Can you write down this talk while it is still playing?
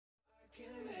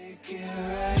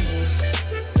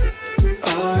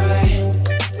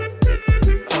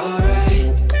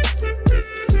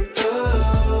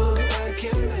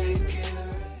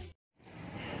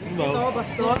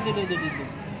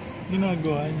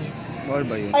Ginagawa niya. Bawal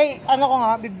ba yun? Ay, ano ko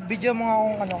nga, video mo nga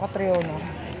akong ano, Catriona.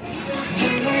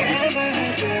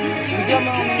 Video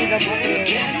mo nga mga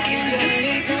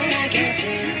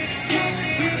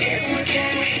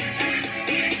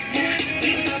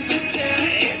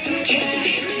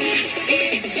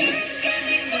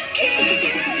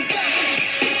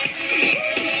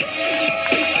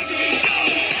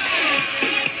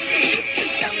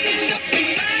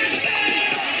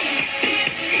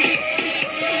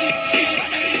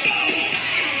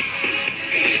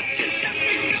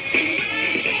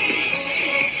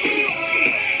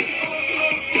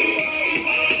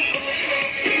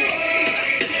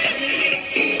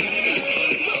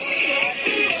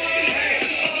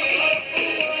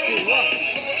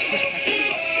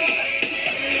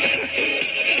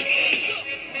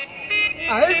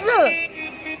ayos na!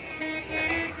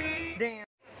 Damn.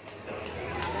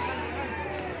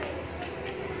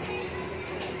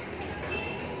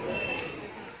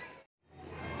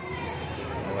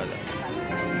 Wala.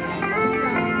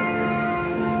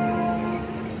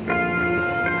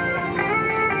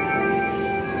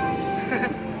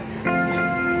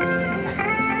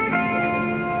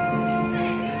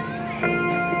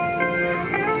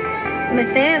 My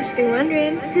fans be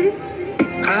wondering.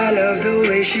 I love the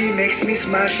way she makes me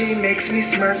smile, she makes me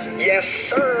smirk. Yes,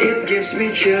 sir. It gives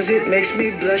me chills, it makes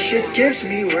me blush, it gives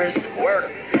me worth.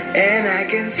 And I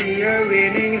can see her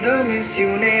winning the Miss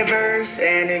Universe.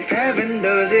 And if heaven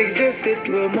does exist, it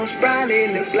will most probably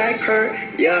look like her.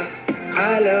 Yeah.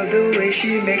 I love the way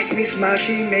she makes me smile,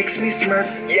 she makes me smirk.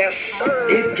 Yes, sir.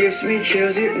 It gives me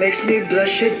chills, it makes me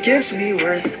blush, it gives me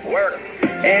worth.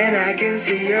 And I can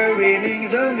see her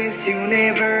winning the Miss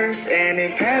Universe. And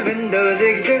if heaven does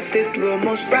exist, it will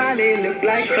most probably look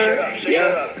like her.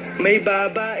 Yeah, may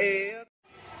babae.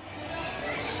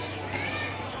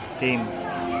 Team.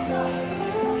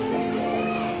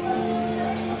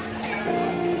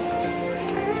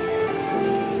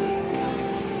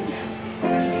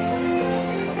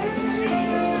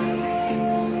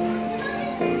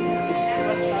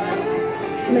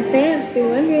 My fans be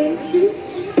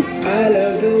wondering. I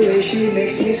love the way she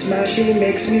makes me smile, she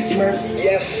makes me smirk.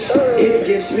 Yes, sir. It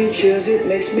gives me chills, it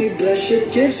makes me blush,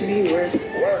 it gives me worth.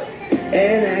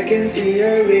 And I can see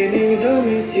her winning the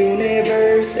Miss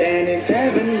Universe. And if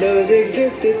heaven does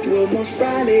exist, it will most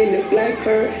probably look like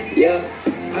her. Yeah,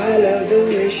 I love the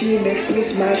way she makes me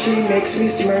smile, she makes me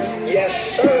smirk. Yes,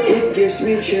 sir. It gives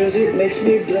me chills, it makes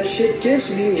me blush, it gives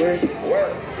me worth.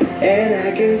 And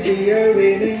I can see her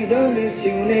winning the Miss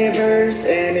Universe.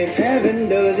 And if heaven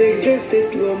does exist,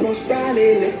 it will most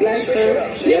probably look like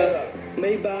her. Yeah,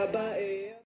 may babae.